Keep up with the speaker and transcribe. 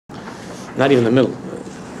not even the middle,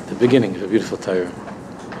 the beginning of a beautiful Torah.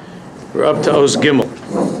 We're up to Oz Gimel.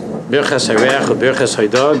 Birchas Hareach or Birchas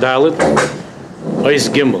Haydah, Dalet, Oz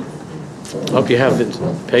Gimel. I hope you have the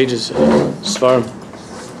pages, Svarim,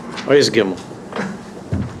 Oz Gimel.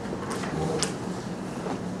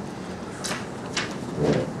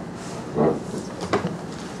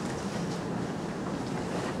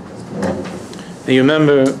 Now you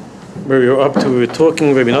remember where we were up to, we were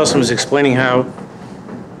talking, Rabbi Nosson was explaining how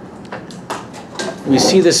we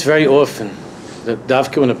see this very often, that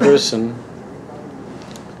Davka when a person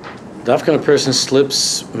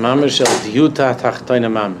slips, mamish al diyuta tachtoina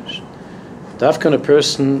mamish. Davka when a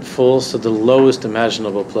person falls to the lowest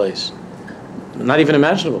imaginable place. Not even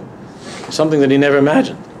imaginable. Something that he never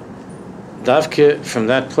imagined. Davka from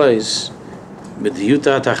that place, with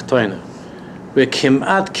diyuta tachtoina, where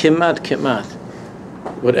kimat,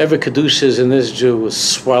 whatever Kedusha is in this Jew was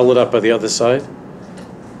swallowed up by the other side.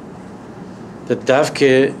 That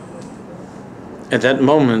Davke, at that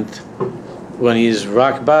moment, when he is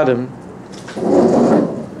rock bottom,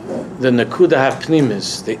 the Nakuda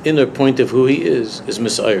HaPnimis, the inner point of who he is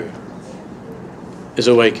Misayr, is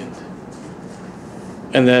awakened.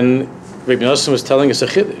 And then Rabbi Nosson was telling us a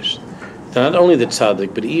Chiddush, that not only the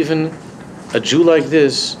tzaddik, but even a Jew like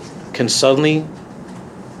this can suddenly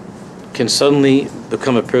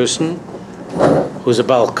become a person who's a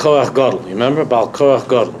Baal Koach Gadol. You remember? Baal Koach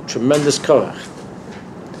Gadol. Tremendous Koach.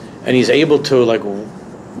 And he's able to like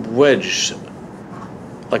wedge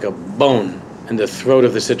like a bone in the throat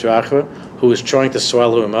of the Sitra Achra who is trying to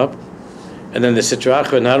swallow him up. And then the Sitra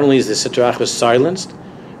Achra, not only is the Sitra Achra silenced,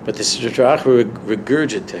 but the Sitra Achra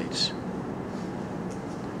regurgitates.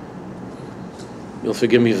 You'll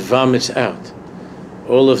forgive me, vomits out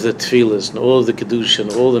all of the tefillas and all of the kedusha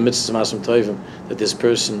and all the mitzvahs masim tovim that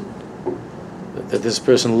this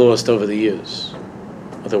person lost over the years,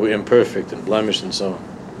 that were imperfect and blemished and so on.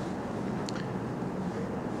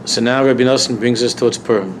 So now Rabbi Nosson brings us towards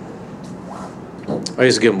Purim.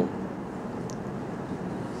 Oyes Gimel.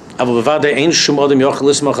 A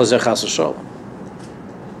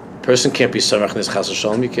person can't be samach in his chas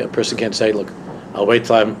v'shalom. A person can't say, "Look, I'll wait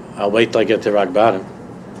till I get to rock bottom,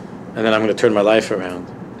 and then I'm going to turn my life around."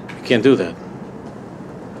 You can't do that.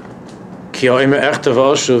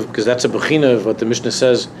 Because that's a bechina of what the Mishnah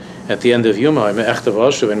says at the end of Yuma.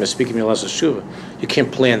 And speaking you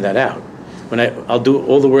can't plan that out. When I'll do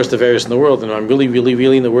all the worst of areas in the world, and I'm really, really,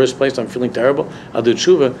 really in the worst place, I'm feeling terrible, I'll do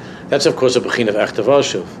tshuva. That's of course a bechina of echtav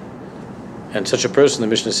ashuv. And such a person, the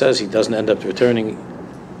Mishnah says, he doesn't end up returning,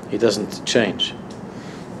 he doesn't change.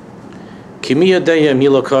 A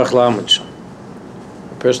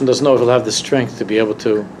person doesn't know if he'll have the strength to be able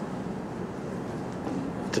to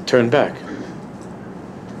turn back.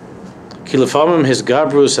 Because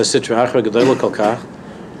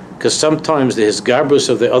sometimes the hisgabrus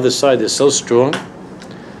of the other side is so strong,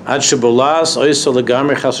 that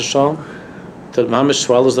mamish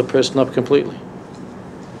swallows the person up completely.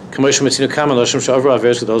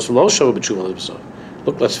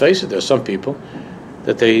 Look, let's face it, there are some people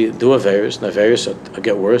that they do averis, and averis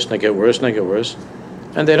get worse, and they get worse, and they get worse,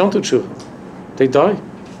 and they don't do tshuva. They die.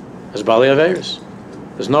 As bali averis.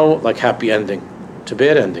 There's no like happy ending. It's a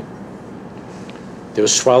bad ending. They were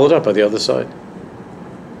swallowed up by the other side.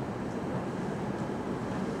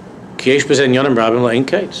 There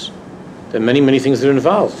are many, many things that are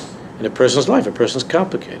involved in a person's life. A person's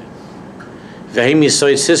complicated. We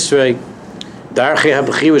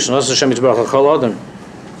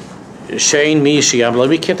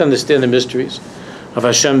can't understand the mysteries of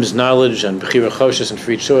Hashem's knowledge and Bechira Choshes and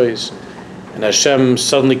free choice, and Hashem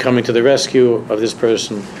suddenly coming to the rescue of this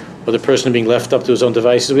person, or the person being left up to his own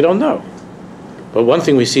devices. We don't know. But one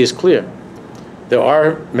thing we see is clear. There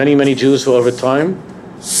are many, many Jews who over time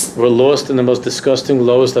were lost in the most disgusting,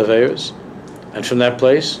 lowest aveiros, and from that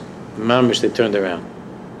place, mamish, they turned around.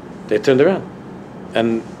 They turned around.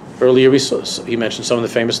 And earlier he mentioned some of the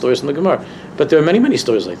famous stories in the Gemara. But there are many, many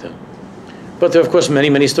stories like that. But there are, of course, many,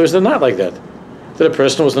 many stories that are not like that. That a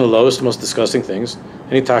person was in the lowest, most disgusting things,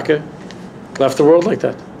 and he left the world like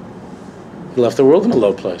that. He left the world in a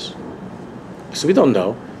low place. So we don't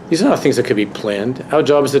know. These are not things that could be planned. Our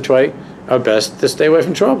job is to try our best to stay away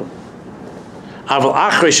from trouble. But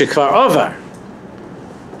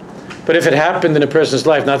if it happened in a person's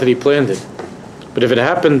life, not that he planned it, but if it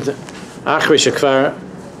happened, if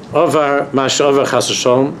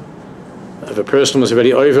a person was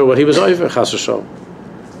already over what he was over, at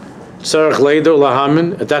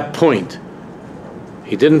that point,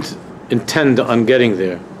 he didn't intend on getting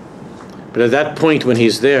there. But at that point when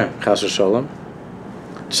he's there, he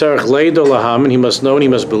must know and he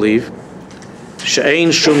must believe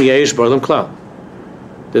She'ein shum yesh b'olam klal.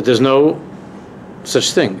 That there's no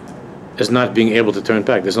such thing as not being able to turn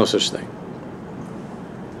back. There's no such thing.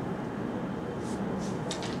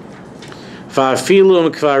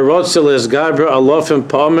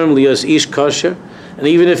 And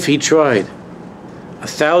even if he tried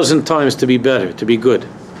 1,000 times to be better, to be good,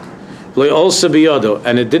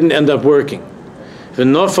 and it didn't end up working,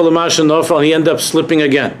 and he ended up slipping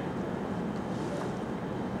again.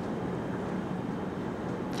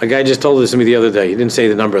 A guy just told this to me the other day. He didn't say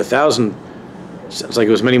the number 1,000. Sounds like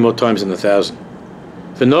it was many more times than 1,000.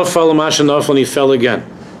 And he fell again.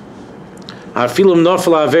 Even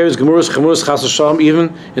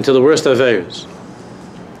into the worst averos.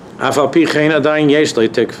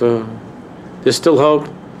 There's still hope.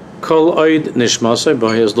 As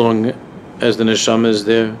long as the neshama is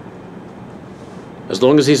there. As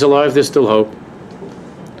long as he's alive, there's still hope.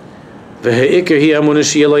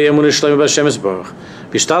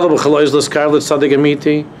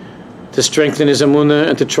 To strengthen his emunah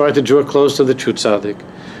and to try to draw close to the true tzaddik.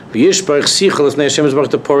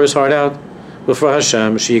 To pour his heart out before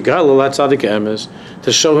Hashem,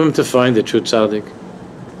 to show him to find the true tzaddik.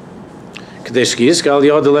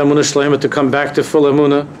 To come back to full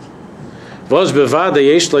emunah.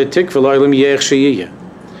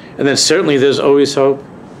 And then certainly there's always hope.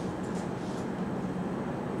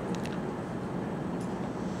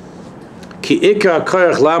 Every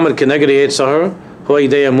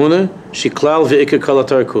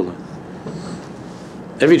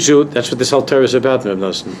Jew, that's what this whole Torah is about.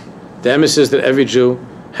 The emes is that every Jew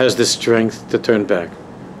has the strength to turn back,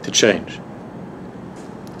 to change.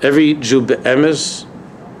 Every Jew be'emes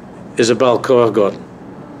is a Baal Koach Gadol.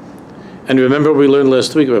 And remember what we learned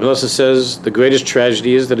last week. Rabbi Nosson says the greatest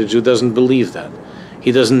tragedy is that a Jew doesn't believe that.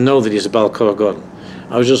 He doesn't know that he's a Baal Koach Gadol.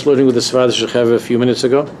 I was just learning with the Sfard Shecheva a few minutes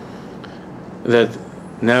ago that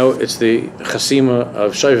now it's the Chasima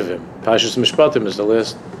of Shovavim. Pashas Mishpatim is the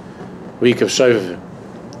last week of Shovavim.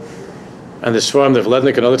 And the Sfarim, the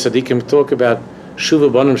Vlednik, and other tzaddikim talk about Shuva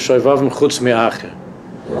Banim Shovavim Chutz Me'acher.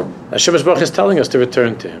 Hashem Baruch is telling us to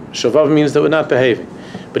return to Him. Shovav means that we're not behaving.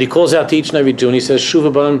 But He calls out to each and every Jew and He says,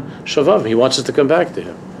 Shuva Banim Shovavim. He wants us to come back to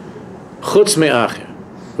Him. Chutz Me'acher.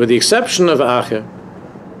 With the exception of Acher.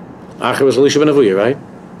 Acher was Elisha ben Avuya, right?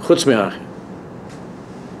 Chutz Me'acher.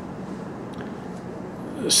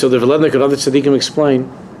 So the Vlednik and other tzaddikim explain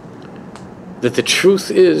that the truth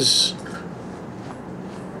is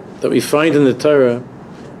that we find in the Torah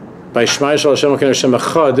by Shema Yisrael Hashem Elokeinu Hashem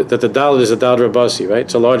Echad that the Dalet is a Dalet Rabasi, right?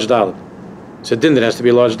 It's a large Dalet. It's a din that has to be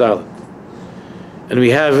a large Dalet. And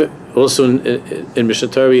we have also in Mishnah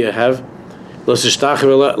Torah we have Lo Tishtachir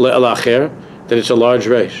L'Acher, that it's a large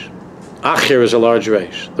Reish. Acher is a large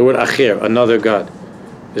Reish. The word Acher, another God,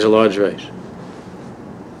 is a large Reish.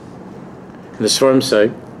 And the Sfarim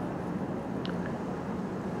say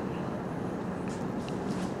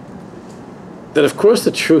that of course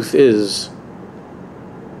the truth is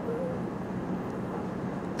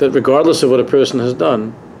that regardless of what a person has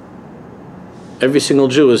done, every single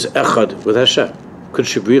Jew is echad with Hashem.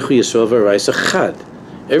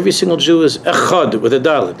 Every single Jew is echad with a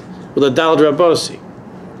dalet rabasi.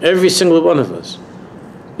 Every single one of us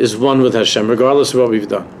is one with Hashem, regardless of what we've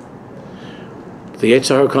done. The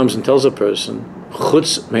Yetzer Hara comes and tells a person,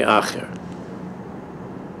 chutz me'acher.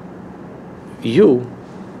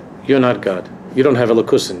 You're not God. You don't have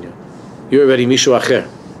Elokus in you. You're already Mishu Acher.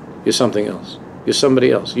 You're something else. You're somebody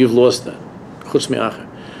else. You've lost that. Chutz Me'acher.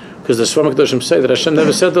 Because the Sfarim Kedoshim say that Hashem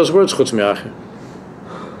never said those words, Chutz Me'acher.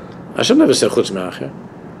 Hashem never said Chutz Me'acher.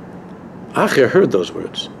 Acher heard those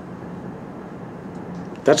words.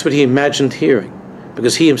 That's what he imagined hearing.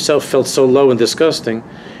 Because he himself felt so low and disgusting,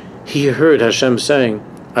 he heard Hashem saying,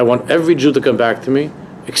 I want every Jew to come back to me,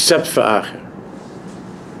 except for Acher.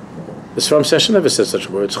 The Sfarim Session never said such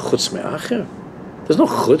words, Chutz Me'acher. There's no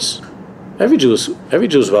chutz. Every Jew is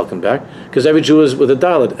welcome back, because every Jew is with a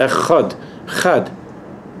dalet, echad, chad,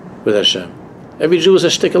 with Hashem. Every Jew is a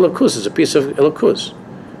shtik elokus, it's a piece of elokus.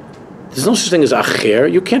 There's no such thing as acher.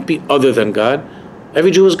 You can't be other than God.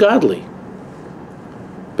 Every Jew is godly.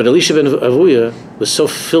 But Elisha ben Avuya was so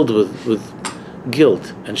filled with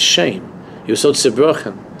guilt and shame. He was so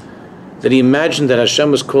tzibrochen that he imagined that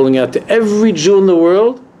Hashem was calling out to every Jew in the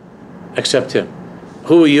world except him.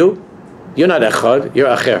 Who are you? You're not echad, you're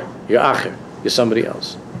acher. You're acher. You're somebody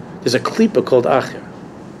else. There's a klipa called acher.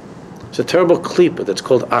 It's a terrible klipa that's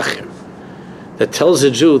called acher that tells a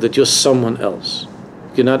Jew that you're someone else.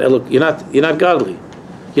 You're not godly.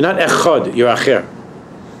 You're not echad, you're acher.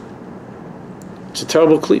 It's a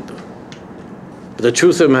terrible klipa. But the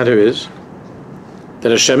truth of the matter is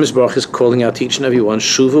that Hashem Yisbarach is calling out to each and every one,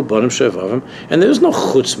 Shuvu Bonim Shevavim, and there is no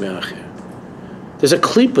Chutz Me'acher. There's a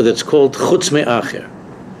klipa that's called Chutz Me'acher,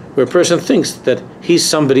 where a person thinks that he's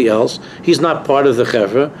somebody else, he's not part of the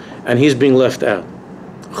Chevra, and he's being left out.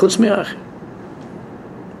 Chutz Me'acher.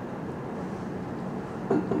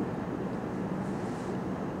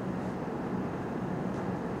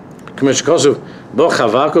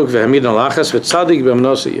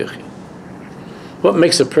 What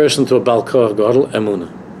makes a person to a Bal Koach Gadol? Emunah.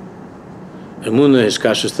 Emunah is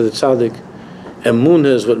kashrus to the tzaddik. Emunah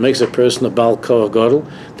is what makes a person a Bal Koach Gadol,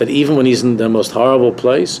 that even when he's in the most horrible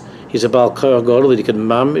place, he's a Bal Koach Gadol, that he can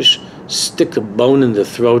mamish stick a bone in the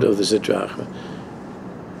throat of the Sitra Achra.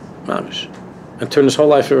 Mamish. And turn his whole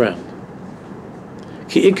life around.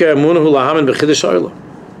 Ki ikar emunah hu lahamin b'chidush ha'olam.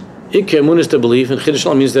 Ikar emunah is to believe, and Chiddush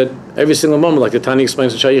Olam means that every single moment, like the Tani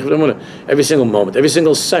explains in Shayich V'Emunah, every single moment, every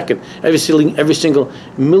single second, every single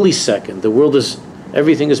millisecond, the world is,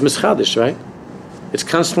 everything is mischadish, right? It's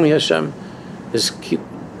constantly Hashem.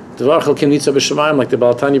 Devarchel Kim Nitza B'Shamayim, like the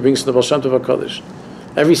Baal Tanya brings in the Baal Shem Tov HaKadosh.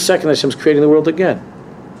 Every second Hashem's creating the world again.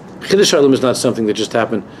 Chiddush Olam is not something that just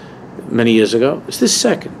happened many years ago. It's this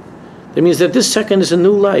second. That means that this second is a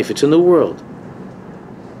new life. It's a new world.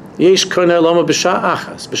 Yesh Kona Lama B'Sha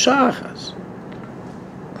Achas. B'Sha Achas.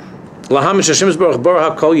 Lahamish Hashem Yisbarach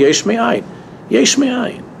Bar HaKol Yesh Me'ayin. Yesh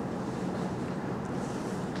Me'ayin.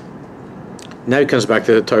 Now he comes back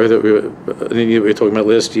to the Torah that we were talking about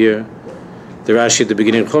last year. The Rashi at the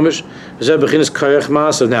beginning of Chumash. Zeh B'chinas Koach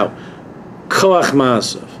Ma'asav. Now, Koach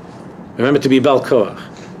Ma'asav. Remember to be Bal Koach.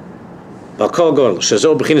 Bal Kol Gadol.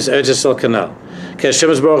 Shezo B'chinas Eretz Yisrael Kanal. Hashem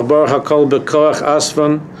Yisbarach Bar HaKol B'Koach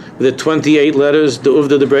Asvan. The 28 letters, the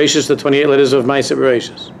Uvda, the Bereshis, the 28 letters of Ma'aseh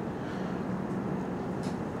Bereshis,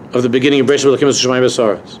 of the beginning of Bereshis, L'kim Shemayim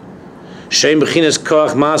V'Saretz. Shem B'chinas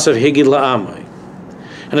Koach Ma'asav Higid La'amai.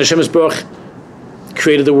 And Hashem Yisbarach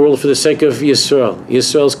created the world for the sake of Yisrael.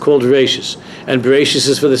 Yisrael is called Bereshis, and Bereshis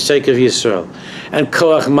is for the sake of Yisrael. And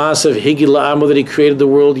Koach Ma'asav Higid La'amai, that He created the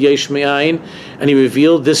world Yesh Me'ayin, and He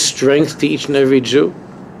revealed this strength to each and every Jew.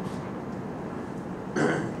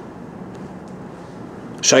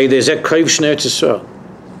 And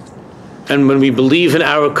when we believe in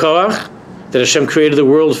our koach, that Hashem created the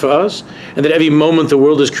world for us, and that every moment the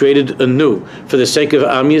world is created anew for the sake of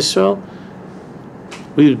Am Yisrael,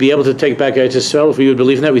 we would be able to take back Eretz Yisrael. If we would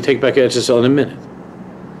believe in that, we take back Eretz Yisrael in a minute.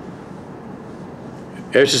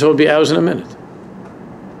 Eretz Yisrael would be ours in a minute.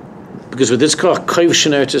 Because with this koach,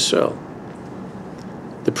 Kayvshin Eretz Yisrael.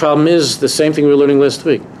 The problem is the same thing we were learning last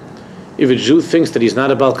week. If a Jew thinks that he's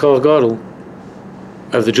not a Bal Koach Gadol,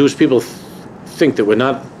 if the Jewish people think that we're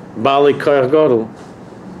not Bali Koach Gadol,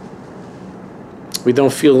 we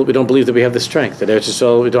don't believe that we have the strength, that Eretz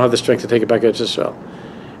Yisrael, we don't have the strength to take it back Eretz Yisrael.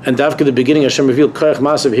 And Davka, the beginning, Hashem revealed Koach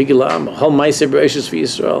Ma'asav Higid La'ama, Hol Ma'aseh Bereshis for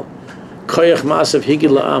Yisrael, Koach Ma'asav Higid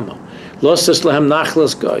La'ama, Losses Lahem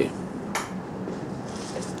Nachlas Goyim.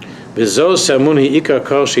 V'zo Samun Hi'ikar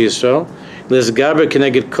Kol Yisrael, Lezgaber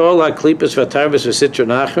Keneged Kol HaKlipas V'Tarvis V'Sitra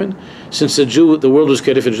Nachrin. Since the world was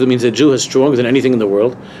created for the Jew, means the Jew is stronger than anything in the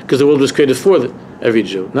world, because the world was created for every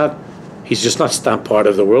Jew. He's just not part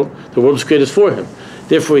of the world. The world was created for him.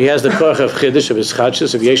 Therefore, he has the koach of chiddush, of his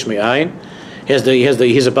chadshus, of yesh me'ayin.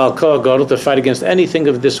 He's a Bal Koach Gadol to fight against anything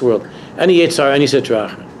of this world, any yitzhar, any sitra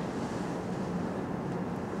achra.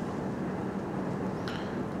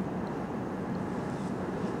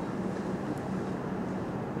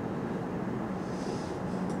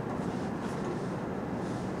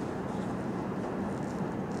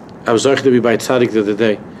 I was lucky to be by Tzaddik the other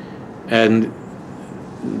day, and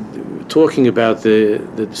talking about the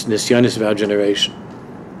nisyanis of our generation.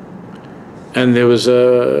 And there was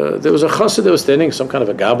a chassid that was standing, some kind of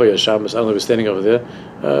a gabbai or shabbos, I don't know, was standing over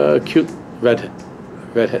there, cute red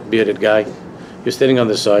bearded guy. He was standing on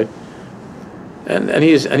the side, and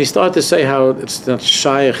he started to say how it's not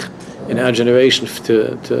shaykh in our generation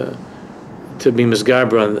to be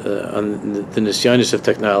misgaber on the nisyanis of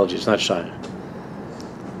technology. It's not shaykh.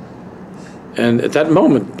 And at that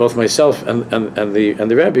moment, both myself and the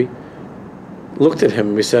Rebbe looked at him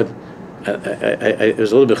and we said, it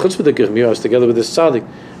was a little bit chutzpah of me. I was together with this tzaddik,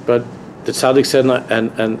 but the tzaddik said,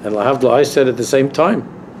 and lahavdla, I said at the same time,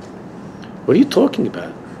 what are you talking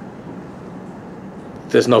about?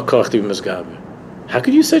 There's no koach to be misgaber. How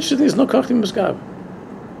could you say such a thing? There's no koach to be misgaber.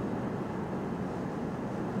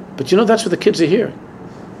 But that's what the kids are hearing.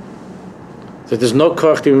 That there's no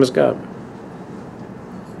koach to be misgaber.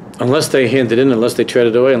 Unless they hand it in, unless they tread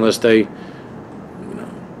it away, unless they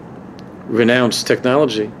renounce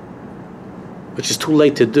technology, which is too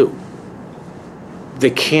late to do.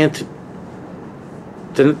 They can't,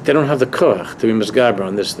 they don't have the koach to be misgaber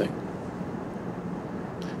on this thing.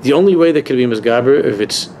 The only way they can be misgaber if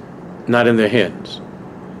it's not in their hands.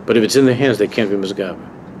 But if it's in their hands, they can't be misgaber.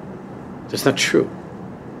 That's not true.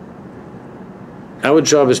 Our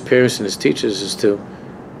job as parents and as teachers is to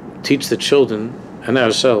teach the children and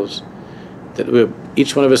ourselves that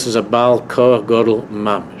each one of us is a Baal Koach Gadol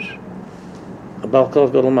Mamish. A Baal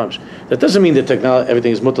Koach Gadol Mamish. That doesn't mean that technology,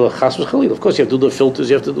 everything is mutal chas v'chalil. Of course, you have to do the filters,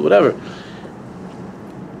 you have to do whatever.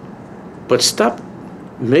 But stop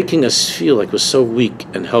making us feel like we're so weak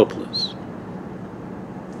and helpless.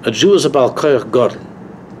 A Jew is a Baal Koach Gadol.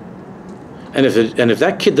 And if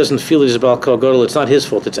that kid doesn't feel that he's a Baal Koach Gadol, it's not his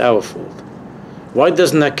fault, it's our fault. Why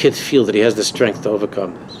doesn't that kid feel that he has the strength to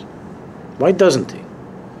overcome this? Why doesn't he?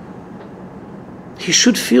 He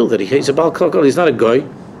should feel that he's a Baal Koach Gadol. He's not a guy.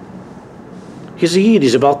 He's a Yid.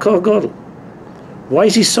 He's a Baal Koach Gadol. Why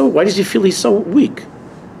does he feel he's so weak?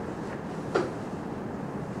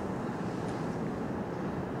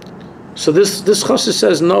 So this chassid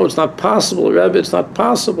says, no, it's not possible, Rebbe, it's not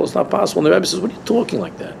possible, it's not possible. And the Rebbe says, what are you talking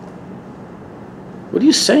like that? What are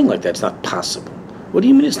you saying like that? It's not possible. What do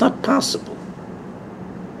you mean it's not possible?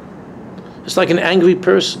 It's like an angry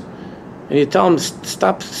person. And you tell him,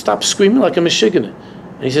 stop screaming like a Meshiganer.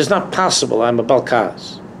 And he says, not possible, I'm a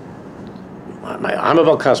Balkaz. I'm a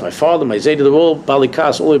Balkaz. My father, my Zayda, they're all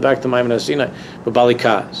Balikaz, all the way back to Maimon HaSinai, but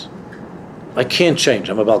Balikaz. I can't change,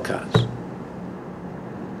 I'm a Balkaz.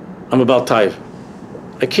 I'm a Baltaiv.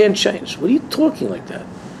 I can't change. What are you talking like that?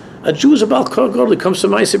 A Jew is a Baal Koach Gadol. It comes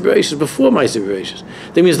from Ma'aseh Bereishis, before Ma'aseh Bereishis.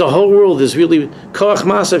 That means the whole world is really Koach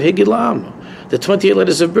Masav Higid La'amo. The 28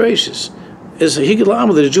 letters of Bereishis is Higid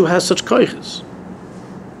La'amo, that a Jew has such koiches.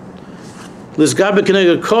 L'zgabe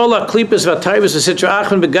k'neged kol ha'klipos v'atayvos v'sitra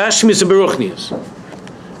achman begashmis v'beruchnius.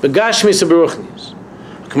 Begashmis v'beruchnius.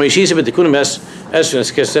 K'mo yishisa b'tikunim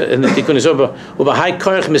esvin and the tikun is over u'b'hai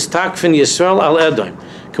koach mistakfin Yisrael al Edom.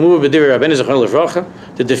 K'mu b'divrei Rabbeinu Zechron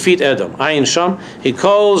Levracha to defeat Edom. Ayin Sham he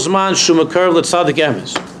calls man shumakur l'tzadik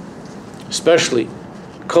emes. Especially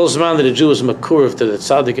calls man that a Jew is makur to the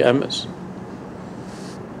tzadik emes.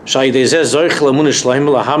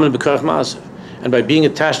 And by being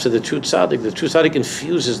attached to the true tzaddik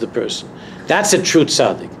infuses the person. That's a true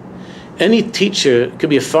tzaddik. Any teacher could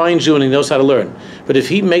be a fine Jew and he knows how to learn. But if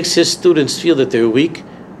he makes his students feel that they're weak,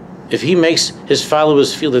 if he makes his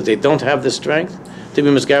followers feel that they don't have the strength to be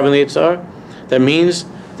misgaber in the Yitzhar, that means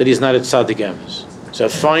that he's not a tzaddik emes. So a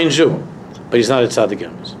fine Jew, but he's not a tzaddik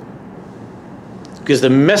emes. Because the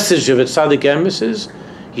message of a tzaddik emes is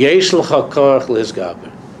Yesh l'cha koach l'hizgaber.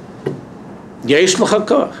 Yesh l'cha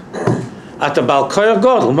koach. At the Baal Koach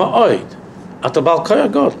Gadol, ma'oid. At the Baal Koach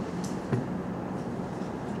Gadol.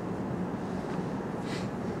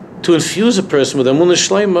 To infuse a person with emunah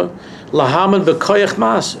shleima, lahaman b'koach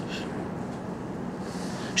ma'asav.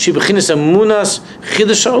 She bechinas emunas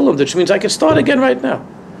chidush ha'olam, which means I can start again right now.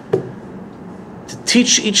 To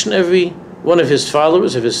teach each and every one of his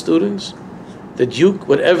followers, of his students, that you,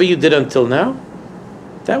 whatever you did until now,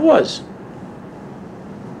 that was.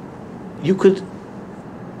 You could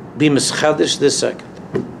be mischadish this second.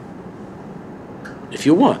 If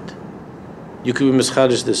you want, you could be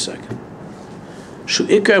mischadish this second. Shu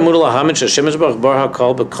ikar emuna lahamin sh'Hashem yisbarach bar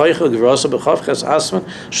hakol b'koicha v'gerasa b'chavches asman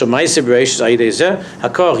sh'maiseh b'reishis ayidei zeh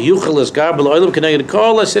hakol yuchel esgar b'lo'olam k'neged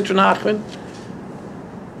kol ha'sitra nachman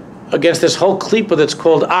against this whole klipa that's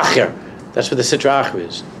called acher. That's what the sitra acher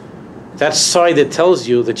is. That side that tells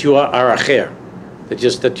you that you are acher, that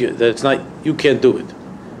it's not, you can't do it,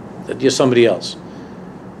 that you're somebody else.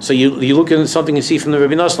 So you look at something and see from the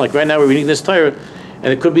Rebbe Nosson, like right now we're reading this Torah, and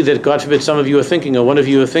it could be that, God forbid, some of you are thinking, or one of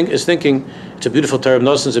you is thinking, it's a beautiful Torah.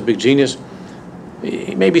 Nosson's a big genius.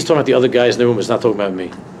 Maybe he's talking about the other guys in the room, he's not talking about me.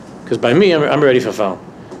 Because by me, I'm ready for foul.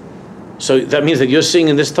 So that means that you're seeing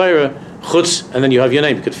in this Torah, chutz, and then you have your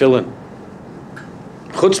name, you could fill in.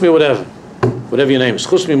 Chutz me whatever your name is.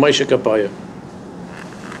 Chutz me Moshe Kapaya.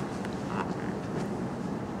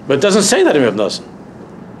 But it doesn't say that in Reb Nosson.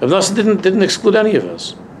 Reb Nosson didn't exclude any of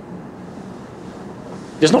us.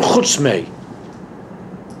 There's no chutz mei.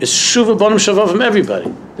 It's shuva bonim shavah from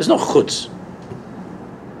everybody. There's no chutz.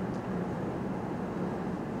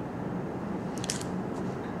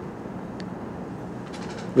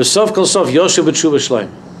 V'sof kol sof yoshu b'tshuva shleim.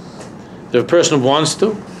 If a person wants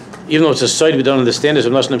to, even though it's a side we don't understand, as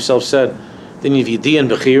Reb Nosson himself said, then you have Yidiyah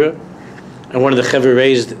and Bechira, and one of the Chaver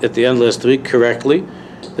raised at the end last week correctly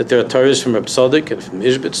that there are Torahs from Reb Tzadok and from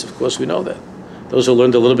Ishbitz. Of course, we know that. Those who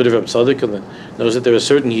learned a little bit of Reb Tzadok and knows that there are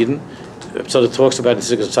certain Yidden. Reb Tzadok talks about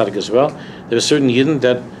it in Sikas Tzadok as well. There are certain Yidden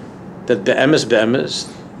that be'emes,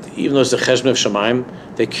 even though it's the cheshbon of Shemaim,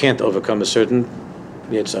 they can't overcome a certain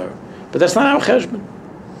Yetzirah. But that's not our cheshbon.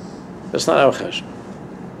 That's not our cheshbon.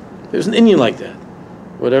 There's an Indian like that.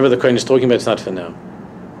 Whatever the Kohen is talking about, it's not for now.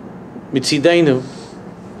 Mitzideinu,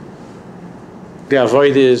 the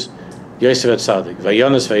avoid is Yosef at Tzadik,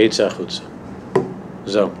 Vayonas Vayetza Achutza.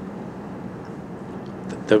 So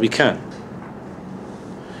that we can.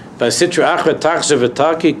 And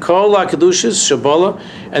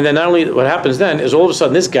then not only what happens then is all of a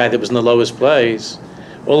sudden this guy that was in the lowest place,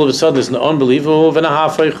 all of a sudden there's an unbelievable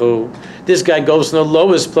this guy goes from the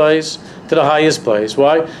lowest place to the highest place.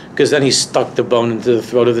 Why? Because then he stuck the bone into the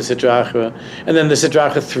throat of the Sitra Achra, and then the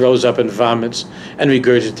Sitra Achra throws up and vomits and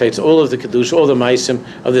regurgitates all of the Kedusha, all the Maisim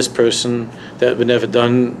of this person that were never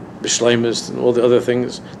done B'Shleimus and all the other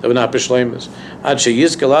things that were not B'Shleimus. Ad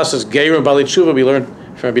Sheyizke Lasas Geirim Bali Tshuva, we learned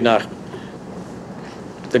from Rabbi Nachman.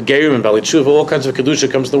 That Geirim and Bali Tshuva, all kinds of Kedusha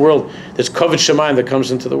comes to the world. There's Kavod Shemayim that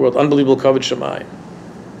comes into the world. Unbelievable Kavod Shemayim.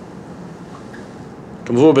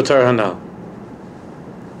 Kamvur B'tar Hanal.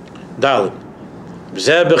 Dalit.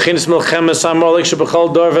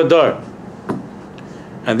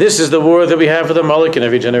 And this is the war that we have with the Malik in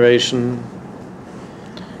every generation.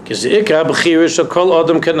 Because this is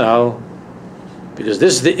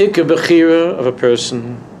the Ikka Bechira of a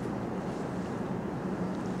person.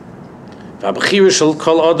 That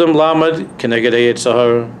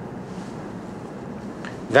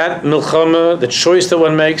milchama, the choice that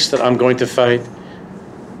one makes, that I'm going to fight,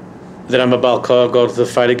 that I'm a Balka, go to the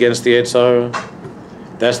fight against the Yetzirah,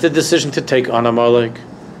 that's the decision to take on Amalek.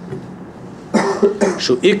 Which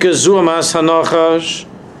is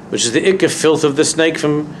the Ikka filth of the snake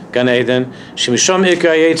from Gan Eden. Shemisham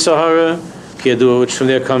Ikka Yetzirah, which from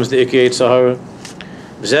there comes the Ikka Yetzirah.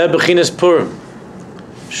 Zeh Bechinas Purim.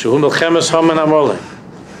 Shu Milchemes Haman Amalek.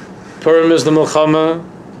 Purim is the Milchama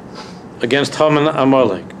against Haman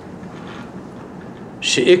Amalek.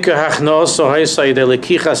 She'ikka hachnos so haysay de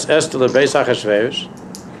lekichas Esther lebeis Achashverosh.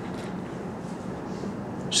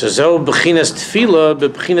 Shezo bechinas tefila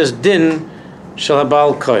bechinas din shel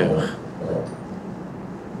habal koyach.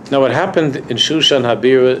 Now what happened in Shushan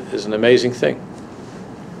Habira is an amazing thing.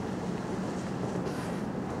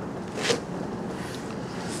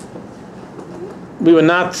 We were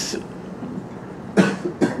not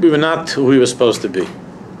who we were supposed to be.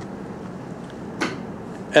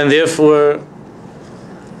 And therefore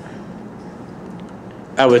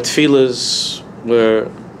our tefillas were,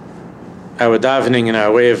 our davening and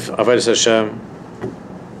our way of Avodas Hashem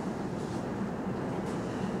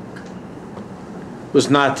was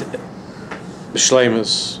not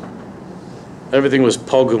b'shleimus. Everything was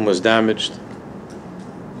pogum, was damaged.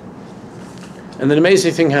 And an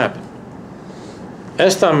amazing thing happened.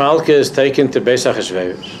 Esther Malka is taken to Beis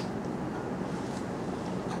Achashverosh,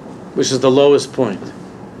 which is the lowest point.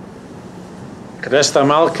 Esther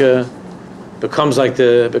Malka becomes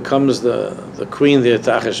the queen there to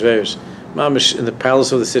Achashverosh, mamish in the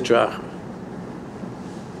palace of the Sitra Achra.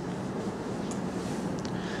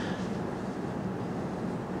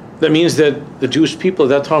 That means that the Jewish people at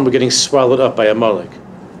that time were getting swallowed up by Amalek.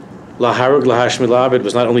 Laharug lahashmi labed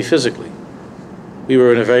was not only physically. We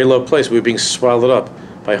were in a very low place. We were being swallowed up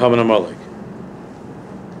by Haman Amalek.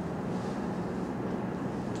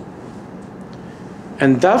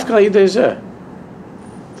 And Davka Yidezeh,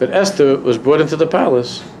 that Esther was brought into the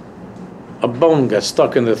palace, a bone got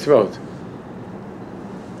stuck in the throat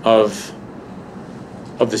of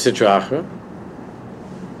the Sitra Achra,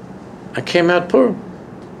 and came out Purim.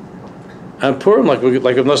 And Purim, like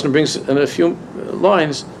Ibn brings in a few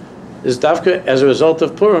lines, is Davka as a result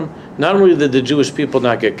of Purim. Not only did the Jewish people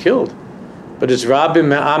not get killed, but it's Rabbim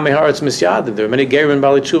Me'am Me'aretz Misyadim. There were many Gerim and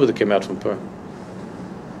Bali Tshuva that came out from Purim.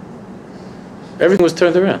 Everything was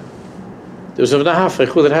turned around. There was a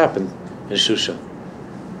Nahafrechu that happened in Shushan.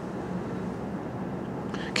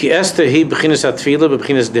 Ki Esther hi b'chinas atfila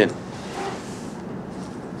b'chinas din.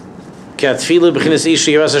 Ki atfila b'chinas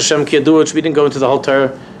isha yiras Hashem ki yadu, which we didn't go into the whole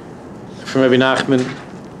Torah from Rabbi Nachman,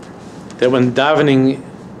 that when davening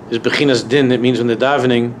is b'chinas din, it means when the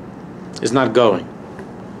davening is not going.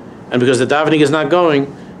 And because the davening is not going,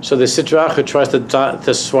 so the Sitra Achra tries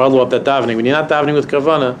to swallow up that davening. When you're not davening with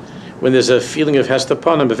Kavana, when there's a feeling of Hester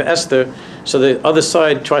Panim, of Esther, so the other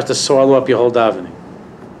side tries to swallow up your whole davening.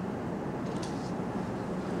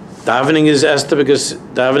 Davening is Esther because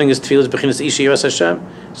davening is tefillah, b'chinas isha yiras Hashem.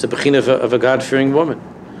 It's the b'china of a God-fearing woman.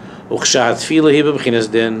 U'chshat tefillah hi b'chinas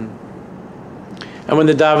din. And when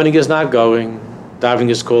the davening is not going, davening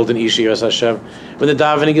is called an isha yiras Hashem. When the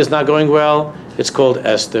davening is not going well, it's called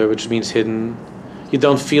Esther, which means hidden. You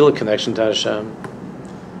don't feel a connection to Hashem.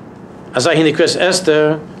 Azayhin ikres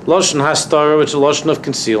Esther, Loshen Hastara, which is a Loshen of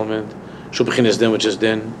concealment. Shu b'chinas din, which is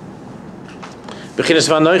din. B'chinas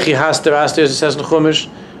v'anoichi Hastara, Esther, as it says in Chumash,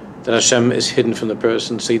 that Hashem is hidden from the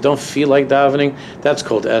person. So you don't feel like davening. That's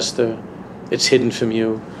called Esther. It's hidden from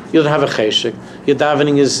you. You don't have a cheshek. Your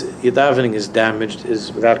davening is damaged,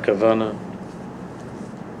 is without kavanah.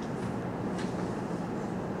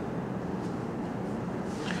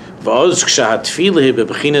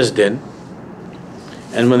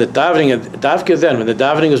 And when the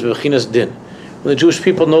davening was bechinas din, when the Jewish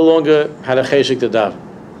people no longer had a cheshek to daven,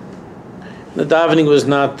 the davening was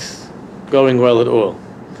not going well at all,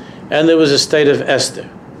 and there was a state of Esther,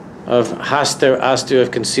 of haster, aster,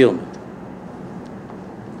 of concealment.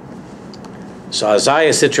 So Azaya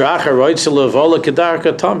Sitracha roitzel levola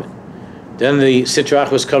kedarka tamid. Then the Sitrach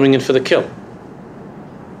was coming in for the kill.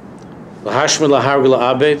 Lahashmi laharg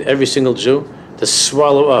la'abed, every single Jew, to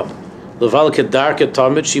swallow up. Levola kedarka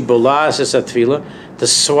tamid, she bolas es atfila, to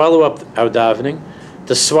swallow up our davening,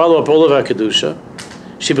 to swallow up all of our kedusha.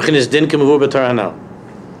 She bechinas din kemavur b'tar hanal.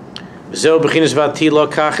 Zeh bechinas vatilo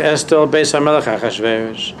kach Esther beis hamelech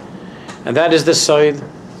Achashverosh. And that is the side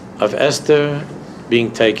of Esther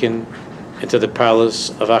being taken into the palace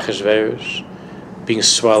of Achashverosh, being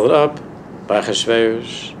swallowed up by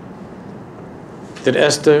Achashverosh. That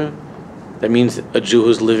Esther, that means a Jew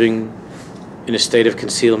who's living in a state of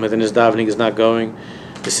concealment and his davening is not going.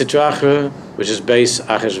 The Sitracha, which is base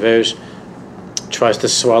Achashverosh, tries to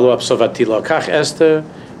swallow up Sovatila Kach Esther,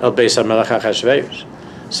 El Beis HaMelech Achashverosh.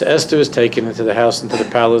 So Esther is taken into the house, into the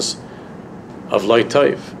palace of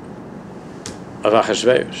Likutey, of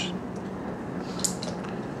Achashverosh.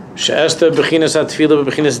 She'Esther bechinas atfila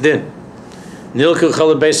bechinas din. Nilku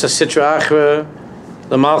chol beis ha-sitra achra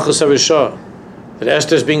l'malchus ha-rishah. That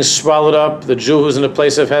Esther is being swallowed up. The Jew who's in a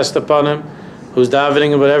place of hest upon him, who's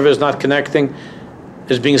davening and whatever is not connecting,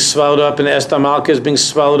 is being swallowed up, and Esther Malka is being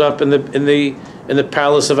swallowed up in the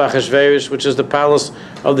palace of Achashverosh, which is the palace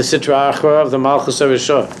of the sitra achra of the malchus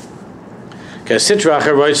ha-rishah. Okay, sitra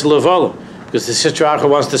achra writes levola, because the sitra achra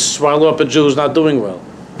wants to swallow up a Jew who's not doing well.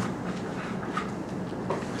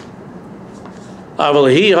 But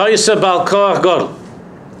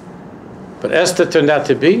Esther turned out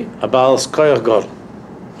to be a Baal's Koyach Gadol,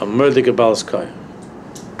 a murderer Baal's Koyach.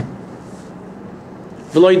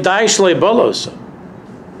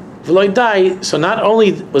 So not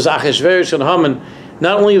only was Achashverosh and Haman,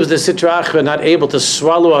 not only was the Sitra Achra not able to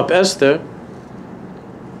swallow up Esther,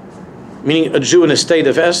 meaning a Jew in a state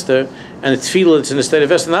of Esther, and the Tefillah that's in a state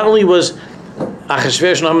of Esther, not only was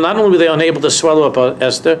Achashverosh and Haman, not only were they unable to swallow up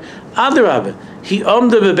Esther, Adarabah, he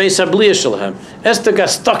omda bebeis habliya shalhem. Esther got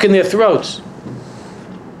stuck in their throats,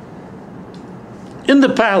 in the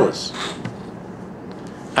palace.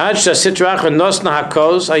 Ad shasitra achra nosna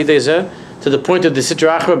hakoz ayidezeh, to the point that the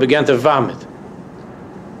sitra achra began to vomit.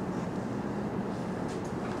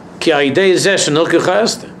 Ki ayidezeh shenilkecha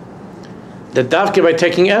Esther. The davke, by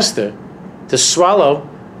taking Esther to swallow,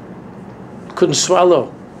 couldn't swallow.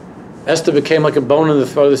 Esther became like a bone in the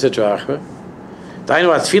throat of the sitra achra. Dainu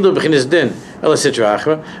atfilu bechinas din. The Sitra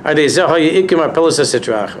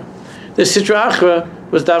Achra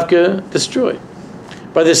was davka destroyed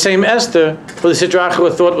by the same Esther who the Sitra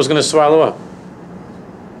Achra thought was going to swallow up.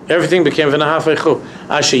 Everything became v'nahafeichu.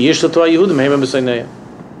 Asher yishlatu Yehudim heimem b'seineya.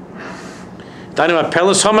 Dainu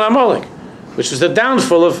apelas Haman Amalek, which was the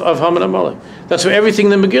downfall of Haman Amalek. That's where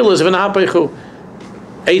everything in the Megillah is v'nahafeichu.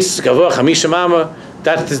 Eitz gavor chamisha mama.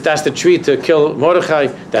 That's the tree to kill Mordechai.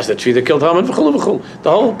 That's the tree that killed Haman. The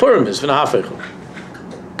whole Purim is v'nahafeichu,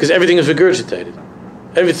 because everything is regurgitated.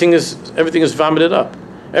 Everything is vomited up.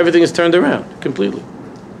 Everything is turned around completely.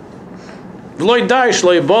 Not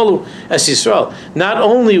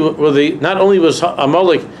only was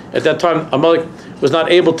Amalek at that time, Amalek was not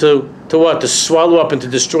able to swallow up and to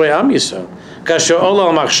destroy Am Yisrael,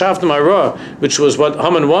 which was what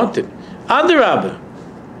Haman wanted. Adarabah.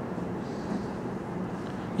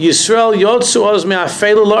 Yisrael yotzu oz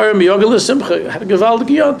me'afelu la'ar mi'yogel l'simcha, had a gewaldige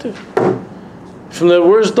yontif. From the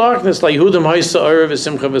worst darkness, like Yehudim ha'isa ar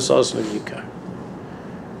v'simcha v'sasna v'yikar.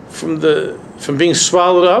 From being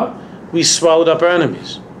swallowed up, we swallowed up our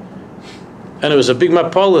enemies. And it was a big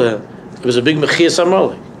mapola, it was a big mechias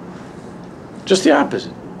Amalek. Just the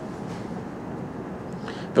opposite.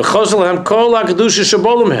 V'chosel lahem kol ha'kedusha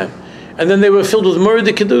shabolim hem. And then they were filled with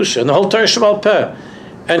murder kedusha, and the whole Torah Shabbat Peh.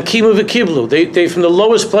 And kimu v'kiblu, they from the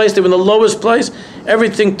lowest place, they were in the lowest place.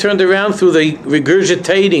 Everything turned around through the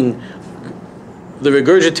regurgitating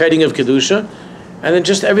of kedusha, and then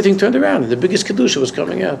just everything turned around, and the biggest kedusha was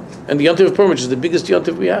coming out. And the yontif of Purim, which is the biggest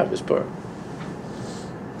yontif we have, is Purim.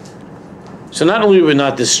 So not only were we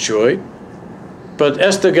not destroyed, but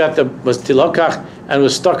Esther was tilakach and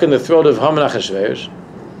was stuck in the throat of Haman Achashverosh,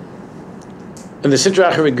 and the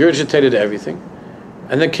Sitra Achra regurgitated everything.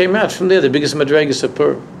 And then came out from there the biggest madregas of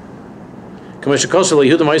Purim. and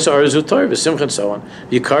so on.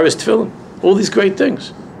 Yikar is tefillin. All these great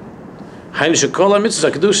things. These are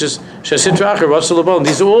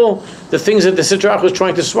all the things that the Sitra Achra was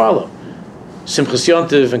trying to swallow. Simchas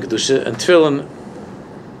Yontiv and Kedusha and tefillin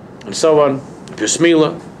and so on. Bris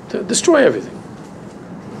Milah, to destroy everything.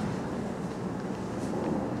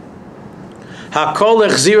 Hakol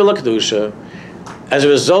echzir l'kedusha, as a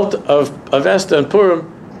result of Esther and Purim,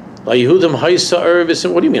 la Yehudim haisa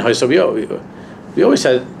ervisim. What do you mean haisa? We always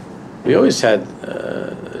had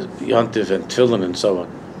Yontiv and tefillin and so on.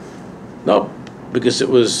 No, because it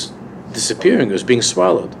was disappearing. It was being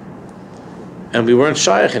swallowed, and we weren't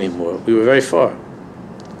shaykh anymore. We were very far.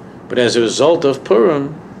 But as a result of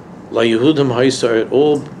Purim, la Yehudim haisa, it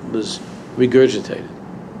all was regurgitated.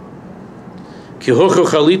 Ki hochu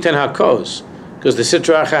chaliten hakos. Because the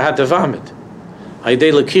Sitra Achra had to vomit.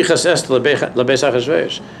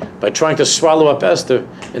 By trying to swallow up Esther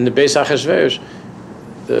in the Beis Achashverosh,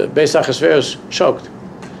 the Beis Achashverosh choked.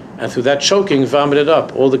 And through that choking, vomited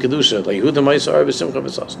up all the Kedusha.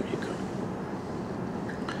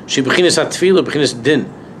 She bechinas hatfila, bechinas din.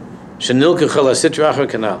 Shenilke chal ha-Sitra Achra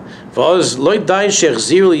kanal. V'oz loy dai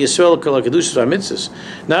shechzir li-Yisrael kol ha-Kedushas va-mitzvahs.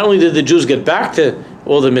 Not only did the Jews get back to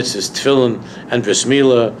all the mitzvahs, tefillin and bris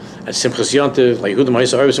milah and simchas yontiv, like Yehudim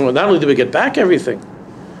ha'isa arvis, not only did we get back everything,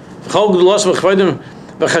 and all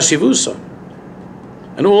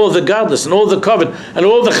of the godless, and all of the covet, and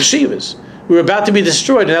all of the chashivas, we were about to be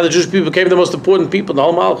destroyed, and now the Jewish people became the most important people in the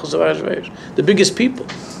whole Malchus of Ahasuerus, the biggest people.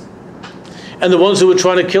 And the ones who were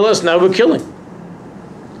trying to kill us, now we're killing.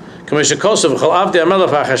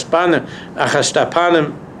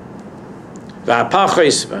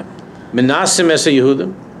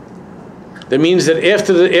 That means that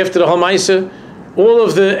after the whole Maisa, all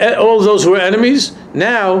of those who were enemies,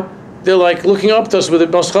 now they're like looking up to us with the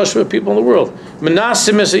most chashuvah people in the world.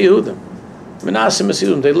 Menasim es Yehudim.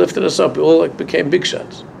 They lifted us up. We all became big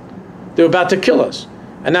shots. They were about to kill us,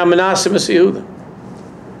 and now Menasim es Yehudim.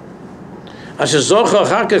 Asher zocha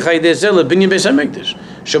achar kach hayidei zeh lebinyan beis hamikdash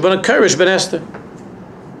shabana karish ben Esther.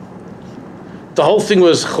 The whole thing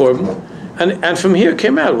was churban, and from here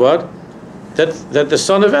came out what? That the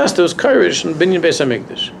son of Esther was Karish and Binyan Beis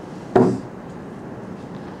HaMikdash.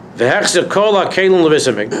 V'hechzer kol ha-kelim leBeis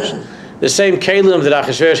HaMikdash. The same kelim that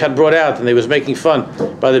Achashverosh had brought out, and they was making fun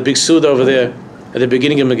by the big Suda over there at the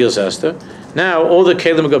beginning of Megillas Esther. Now all the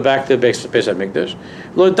kelim go back to Beis HaMikdash.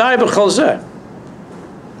 Lo dai b'chol zeh.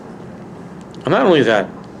 And not only that,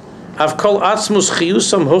 av kol atzmus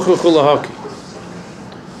chiyusam hochuchu lahaki.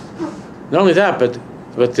 Not only that, but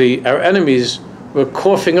our enemies were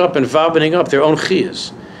coughing up and vomiting up their own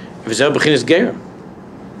chiyas.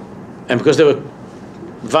 And because they were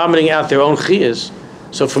vomiting out their own chiyas,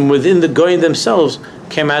 so from within the goyim themselves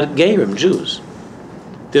came out Gerim, Jews.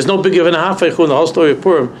 There's no bigger than a hafeichu in the whole story of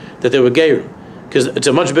Purim that they were Gerim, because it's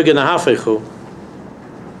a much bigger than a hafeichu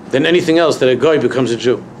than anything else that a goy becomes a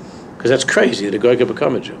Jew, because that's crazy that a goy could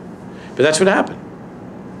become a Jew. But that's what happened.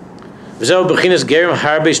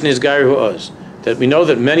 That we know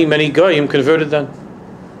that many goyim converted then.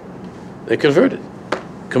 They converted.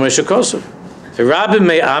 Kamesha Kosov. The Rabbim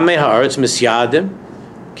me'amei haaretz misyadim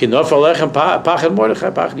kinof alechem pachad Mordechai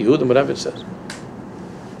pachad Yehudim, whatever it says.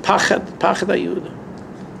 Pachad Yehudim.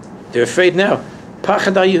 They're afraid now.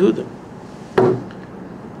 Pachad Yehudim.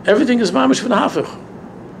 Everything is mamish v'nahafich.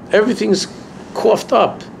 Everything's coughed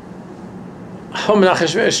up. Haman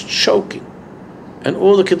Achashverosh is choking. And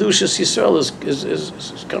all the Kedushas Yisrael is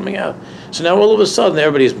coming out. So now all of a sudden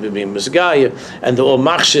everybody's being Mizgaya, and they're all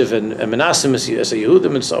Machshiv and Menassim as a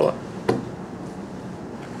Yehudim and so on.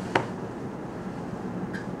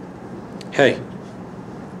 Hey.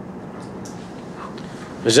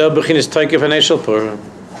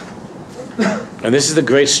 And this is the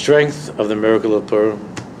great strength of the miracle of Purim.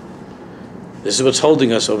 This is what's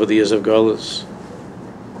holding us over the years of Golus.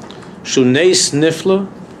 Shuneis Nifla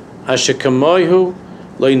Asher Kamoihu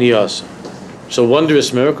Lo Niyasa. It's a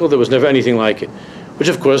wondrous miracle. There was never anything like it. Which,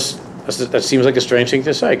 of course, that seems like a strange thing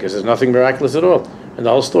to say, because there's nothing miraculous at all in the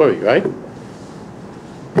whole story, right?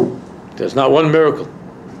 There's not one miracle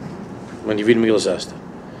when you read Megillas Esther.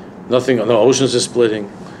 Nothing. No oceans are splitting.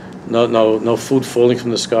 No food falling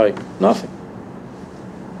from the sky. Nothing.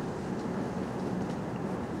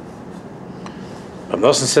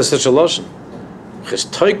 Amnosen says such a lashon. A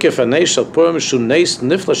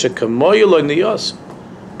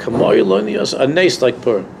nace like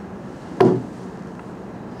Purim.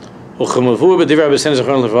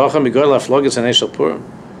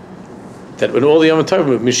 That when all the Yom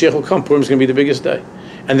Tov Mashiach will come, Purim is going to be the biggest day.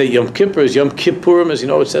 And that Yom Kippur is Yom Kippurim, as you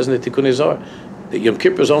know it says in the Tikkun Zohar. That Yom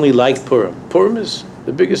Kippur is only like Purim. Purim is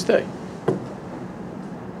the biggest day.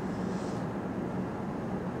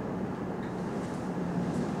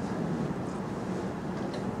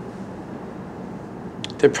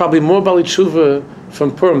 they're probably more Bali Tshuva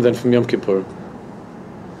from Purim than from Yom Kippur.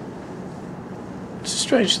 It's a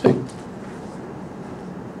strange thing.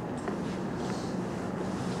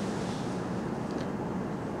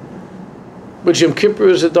 But Yom Kippur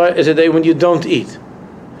is a day when you don't eat.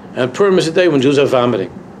 And Purim is a day when Jews are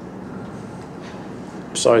vomiting.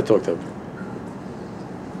 I'm sorry I talked over.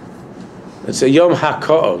 It's a Yom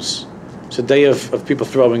HaKaos. It's a day of people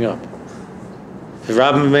throwing up.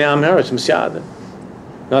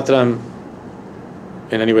 Not that I'm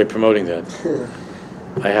in any way promoting that.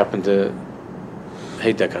 I happen to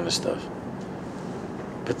hate that kind of stuff.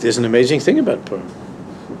 But there's an amazing thing about Purim.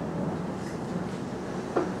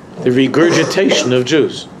 The regurgitation of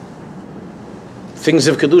Jews. Things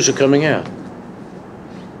of Kedusha coming out.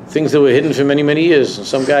 Things that were hidden for many, many years. And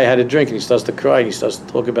some guy had a drink and he starts to cry and he starts to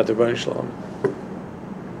talk about the Rebbeinu Shalom.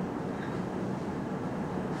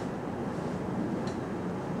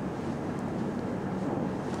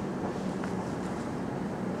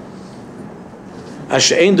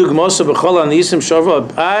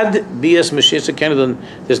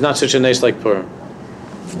 There's not such a nice like Purim.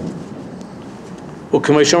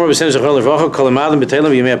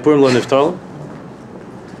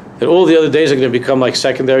 That all the other days are going to become like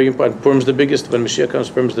secondary, and Purim's the biggest. When Mashiach comes,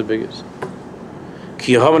 Purim's the biggest.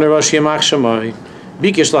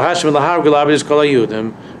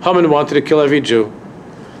 Haman wanted to kill every Jew.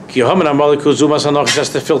 That's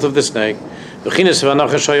the filth of the snake. The Indian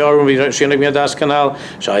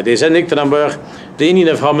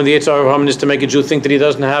of Haman, the Yitzhar of Haman, is to make a Jew think that he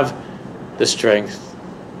doesn't have the strength.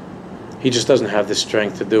 He just doesn't have the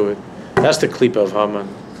strength to do it. That's the klipa of Haman.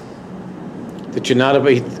 That you're not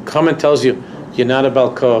about. Haman tells you you're not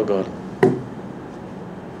about God.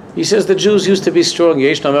 He says the Jews used to be strong.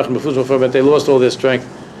 But they lost all their strength,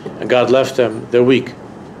 and God left them. They're weak.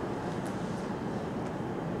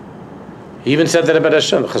 He even said that about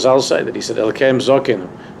Hashem. Chazal say that. He said, Elokeim Zokin,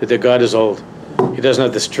 that their God is old. He doesn't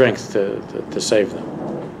have the strength to save them.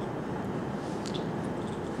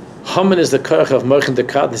 Haman is the koach of Mochen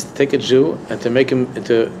Dekat, is to take a Jew and to make him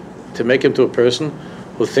to make him to a person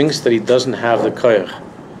who thinks that he doesn't have the koach.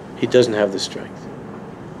 He doesn't have the strength.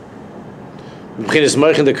 There's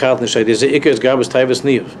Mochen Dekat, there's the Ikar is Garbus Taivas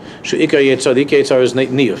Niyuv. Shu Ikar Yetzar, the Ikar Yetzar is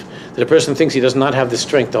Niyuv. That a person thinks he does not have the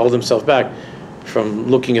strength to hold himself back from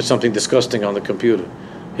looking at something disgusting on the computer.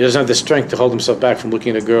 He doesn't have the strength to hold himself back from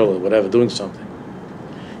looking at a girl or whatever, doing something.